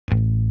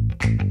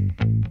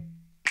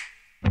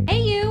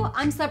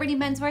I'm celebrity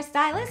menswear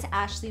stylist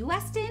Ashley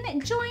Weston,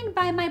 joined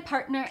by my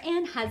partner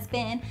and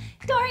husband,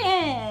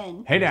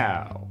 Dorian. Hey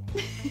now.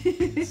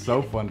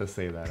 So fun to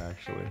say that,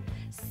 actually.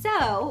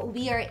 So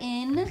we are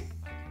in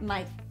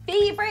my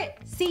favorite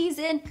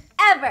season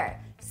ever,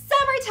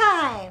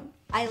 summertime.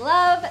 I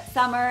love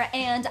summer,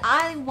 and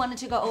I wanted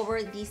to go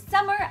over the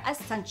summer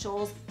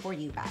essentials for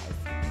you guys.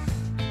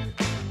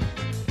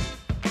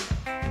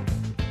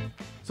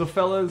 So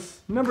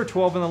fellas, number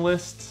 12 on the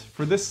list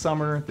for this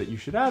summer that you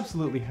should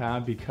absolutely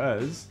have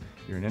because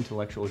you're an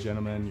intellectual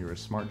gentleman, you're a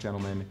smart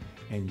gentleman,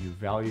 and you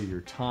value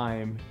your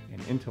time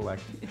and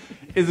intellect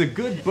is a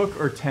good book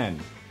or 10.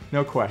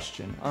 No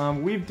question.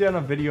 We've done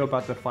a video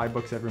about the 5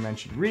 books everyone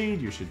should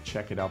read. You should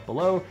check it out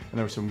below. And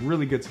there were some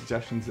really good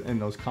suggestions in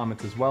those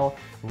comments as well.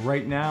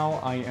 Right now,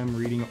 I am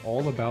reading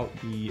all about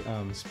the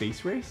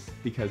space race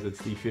because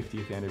it's the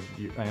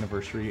 50th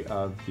anniversary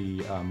of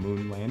the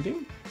moon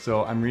landing.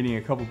 So I'm reading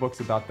a couple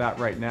books about that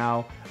right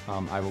now.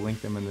 I will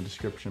link them in the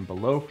description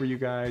below for you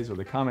guys or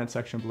the comment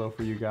section below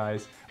for you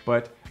guys.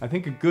 But I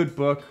think a good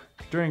book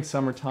during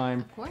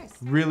summertime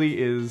really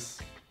is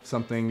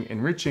something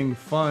enriching,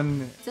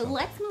 fun. So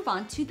let's move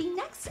on to the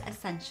next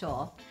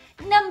essential.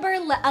 Number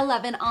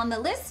 11 on the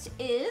list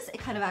is, it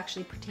kind of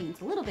actually pertains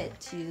a little bit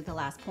to the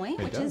last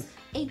point, which is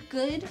a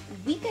good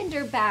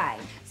weekender bag.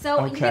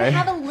 So you're gonna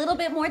have a little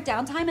bit more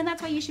downtime, and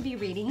that's why you should be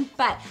reading,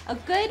 but a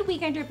good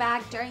weekender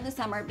bag during the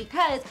summer,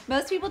 because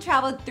most people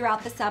travel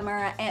throughout the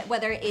summer,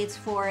 whether it's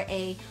for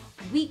a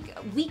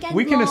weekend.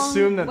 We can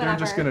assume that they're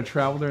just going to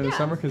travel during the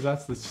summer because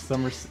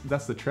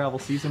that's the travel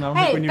season. I don't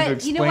think we need to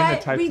explain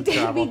the types of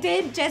travel. We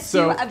did just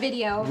do a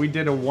video. We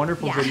did a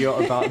wonderful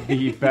video about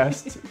the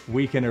best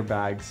weekender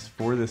bags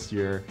for this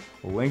year.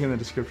 We'll link in the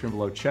description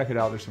below. Check it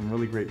out. There's some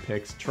really great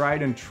picks.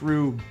 Tried and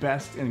true,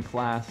 best in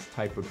class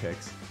type of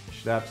picks. You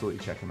should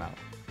absolutely check them out.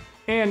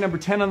 And number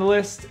 10 on the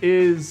list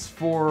is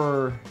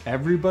for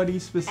everybody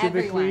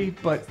specifically,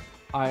 but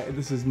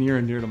this is near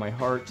and dear to my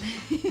heart.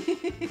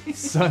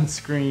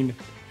 Sunscreen.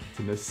 It's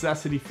a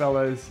necessity,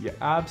 fellas. You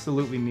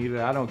absolutely need it.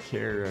 I don't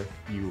care if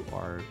you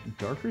are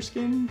darker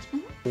skinned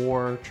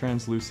or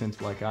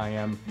translucent like I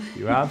am.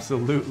 You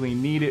absolutely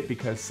need it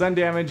because sun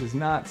damage is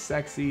not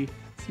sexy.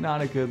 It's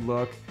not a good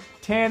look.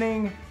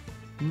 Tanning,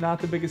 not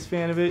the biggest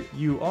fan of it.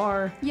 You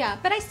are. Yeah,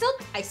 but I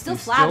still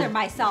slather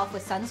myself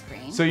with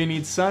sunscreen. So you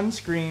need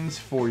sunscreens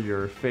for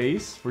your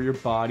face, for your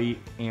body,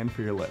 and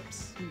for your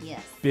lips.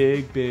 Yes.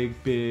 Big,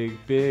 big, big,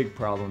 big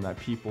problem that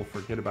people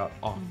forget about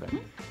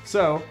often.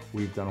 So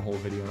we've done a whole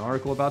video and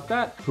article about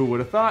that. Who would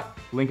have thought?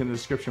 Link in the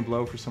description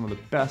below for some of the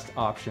best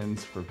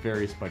options for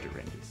various budget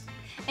ranges.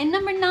 And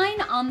number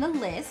 9 on the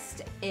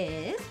list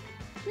is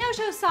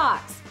no-show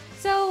socks.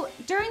 So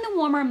during the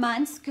warmer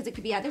months, because it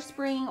could be either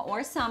spring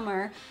or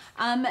summer,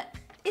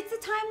 it's a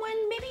time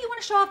when maybe you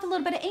want to show off a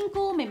little bit of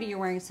ankle, maybe you're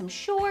wearing some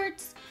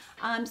shorts.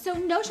 So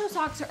no-show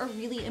socks are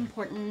really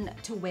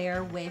important to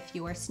wear with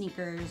your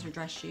sneakers or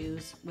dress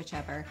shoes,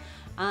 whichever.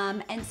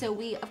 And so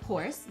we, of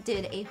course,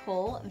 did a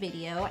whole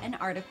video and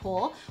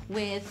article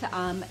with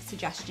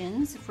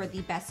suggestions for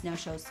the best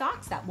no-show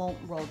socks that won't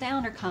roll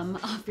down or come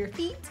off your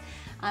feet,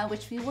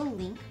 which we will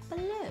link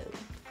below.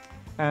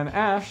 And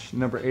Ash,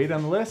 number 8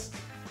 on the list,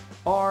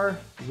 are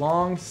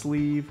long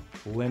sleeve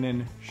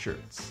linen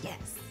shirts.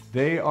 Yes.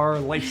 They are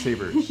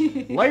lifesavers.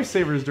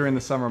 Lifesavers during the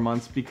summer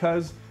months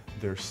because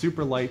they're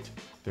super light,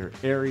 they're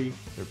airy,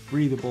 they're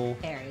breathable.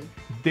 Airy.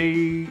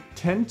 They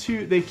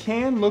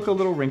can look a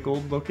little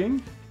wrinkled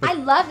looking. I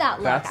love that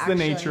look, That's the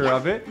nature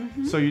of it.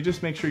 So you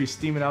just make sure you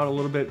steam it out a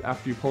little bit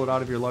after you pull it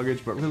out of your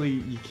luggage, but really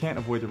you can't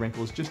avoid the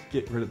wrinkles. Just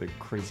get rid of the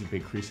crazy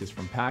big creases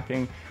from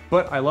packing.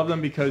 But I love them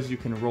because you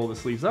can roll the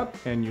sleeves up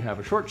and you have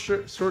a short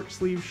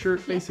sleeve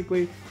shirt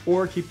basically,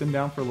 or keep them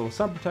down for a little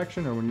sun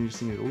protection, or when you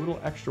just need a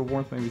little extra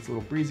warmth, maybe it's a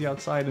little breezy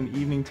outside in the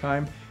evening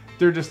time.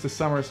 They're just a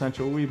summer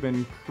essential. We've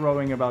been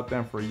crowing about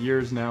them for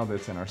years now.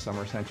 That's in our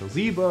Summer Essentials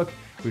ebook.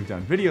 We've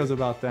done videos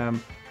about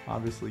them.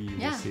 Obviously, you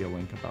will see a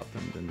link about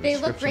them in the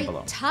description below. They look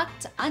great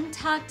tucked,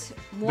 untucked,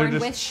 worn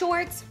with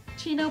shorts,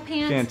 chino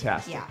pants.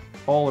 Fantastic. Yeah.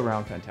 All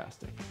around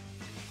fantastic.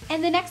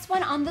 And the next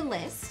one on the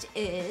list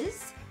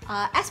is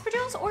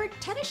espadrilles or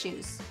tennis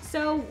shoes.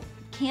 So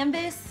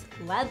canvas,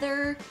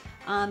 leather,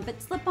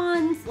 but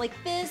slip-ons like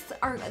this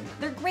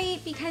they're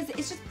great because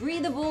it's just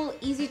breathable,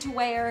 easy to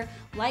wear,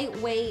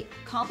 lightweight,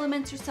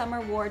 complements your summer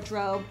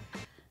wardrobe.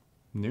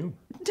 New.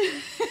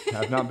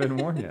 Have not been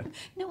worn yet.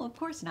 No, of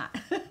course not.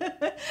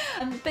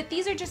 But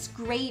these are just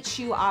great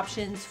shoe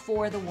options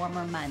for the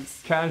warmer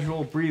months.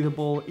 Casual,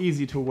 breathable,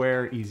 easy to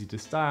wear, easy to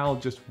style,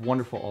 just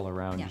wonderful all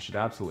around. You should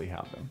absolutely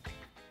have them.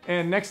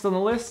 And next on the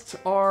list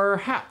are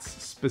hats,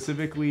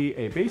 specifically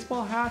a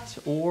baseball hat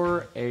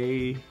or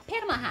a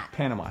Panama hat.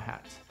 Panama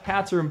hat.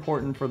 Hats are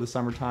important for the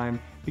summertime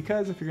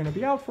because if you're going to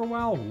be out for a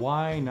while,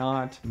 why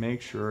not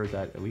make sure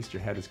that at least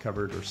your head is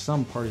covered or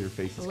some part of your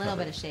face is covered. A little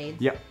bit of shade.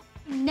 Yep.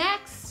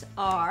 Next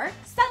are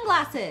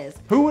sunglasses.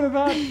 Who would have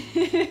thought?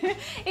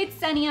 It's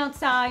sunny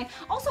outside.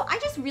 Also, I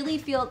just really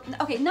feel,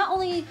 okay, not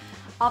only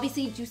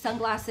Obviously do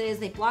sunglasses,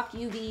 they block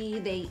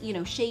UV, they, you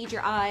know, shade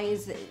your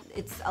eyes.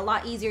 It's a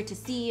lot easier to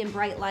see in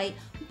bright light,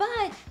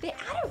 but they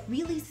add a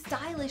really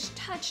stylish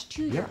touch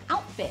to your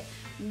outfit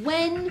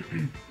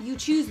when you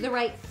choose the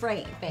right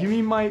frame. You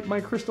mean my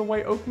crystal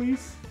white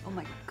Oakleys? Oh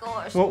my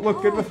gosh. Won't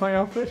look good with my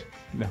outfit?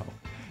 No.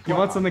 You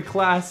want something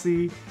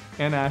classy,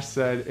 and Ash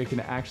said it can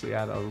actually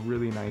add a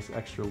really nice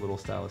extra little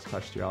stylish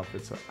touch to your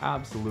outfit, so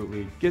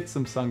absolutely get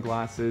some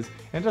sunglasses.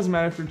 And it doesn't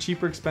matter if they're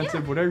cheap or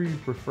expensive, whatever you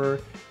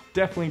prefer,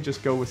 definitely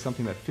just go with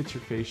something that fits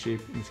your face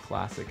shape and is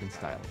classic and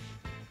stylish.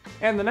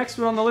 And the next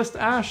one on the list,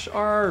 Ash,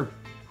 are,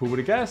 who would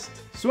have guessed,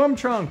 swim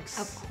trunks.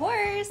 Of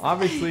course.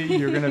 Obviously,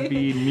 you're gonna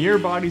be near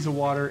bodies of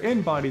water,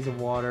 in bodies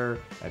of water,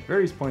 at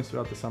various points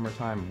throughout the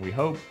summertime, we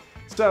hope.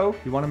 So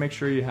you wanna make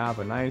sure you have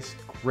a nice,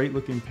 great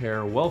looking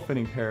pair,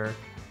 well-fitting pair,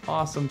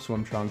 awesome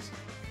swim trunks.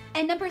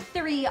 And number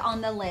 3 on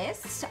the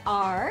list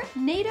are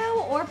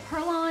NATO or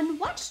Perlon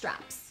watch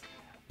straps.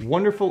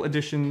 Wonderful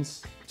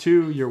additions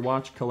to your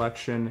watch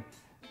collection.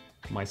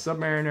 My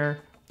Submariner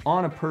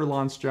on a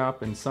Perlon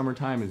strap in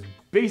summertime is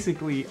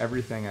basically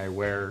everything I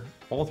wear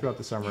all throughout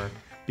the summer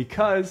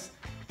because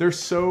they're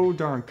so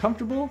darn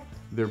comfortable,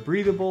 they're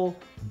breathable,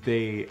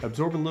 they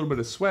absorb a little bit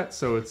of sweat,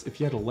 so it's, if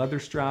you had a leather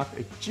strap,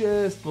 it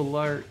just will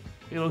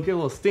it'll get a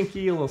little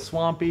stinky, a little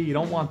swampy, you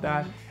don't want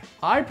that.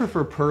 I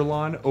prefer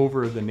Perlon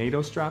over the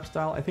NATO strap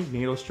style. I think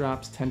NATO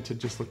straps tend to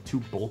just look too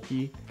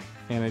bulky,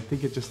 and I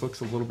think it just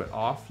looks a little bit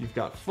off. You've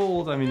got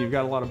folds, I mean, you've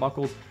got a lot of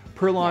buckles.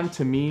 Perlon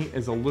to me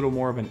is a little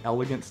more of an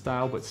elegant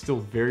style, but still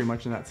very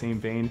much in that same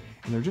vein,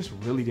 and they're just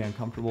really damn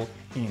comfortable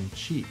and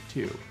cheap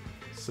too.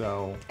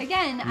 So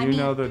again, you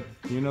know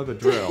the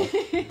drill.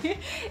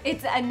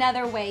 It's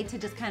another way to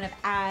just kind of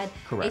add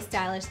Correct. a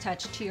stylish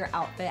touch to your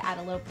outfit, add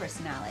a little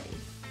personality.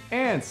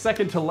 And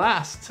second to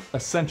last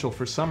essential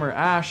for summer,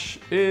 Ash,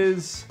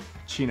 is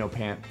chino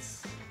pants.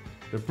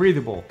 They're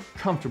breathable,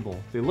 comfortable,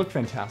 they look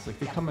fantastic.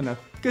 They come in a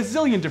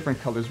gazillion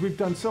different colors. We've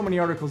done so many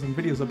articles and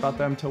videos about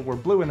them till we're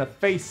blue in the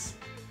face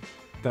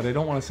that I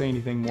don't want to say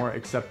anything more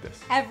except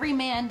this. Every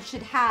man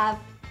should have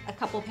a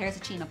couple pairs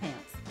of chino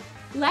pants.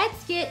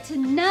 Let's get to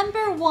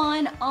number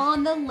 1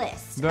 on the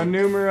list. The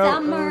numero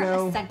summer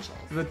uno, essentials.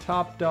 the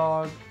top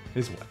dog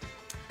is what?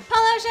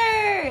 Polo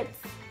shirts!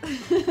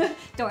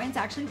 Doran's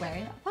actually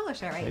wearing a polo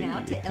shirt right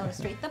now to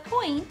illustrate the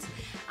point.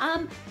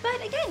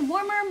 But again,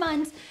 warmer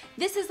months,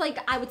 this is like,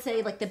 I would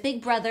say, like the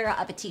big brother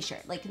of a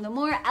t-shirt. Like the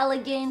more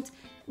elegant,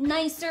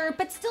 nicer,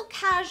 but still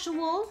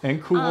casual.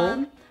 And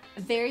cool.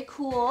 Very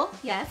cool,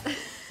 yes.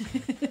 You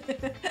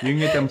can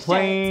get them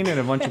plain and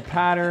a bunch of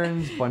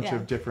patterns, bunch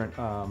of different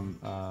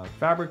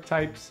fabric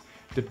types.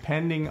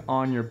 Depending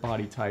on your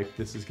body type,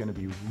 this is going to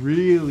be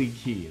really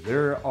key.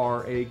 There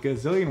are a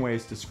gazillion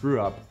ways to screw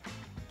up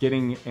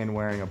getting and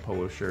wearing a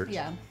polo shirt.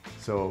 Yeah.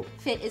 So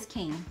fit is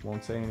king.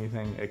 Won't say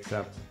anything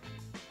except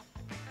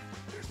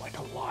there's like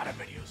a lot of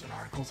videos and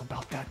articles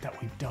about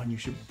that we've done. You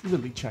should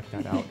really check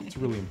that out. It's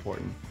really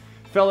important.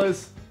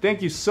 Fellas,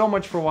 thank you so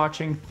much for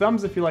watching.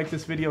 Thumbs if you like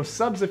this video,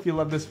 subs if you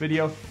love this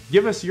video.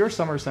 Give us your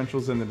summer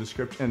essentials in the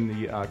description,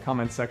 in the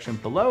comments section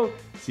below.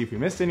 See if we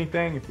missed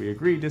anything, if we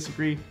agree,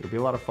 disagree. It'll be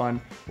a lot of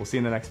fun. We'll see you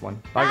in the next one.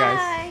 Bye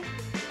guys.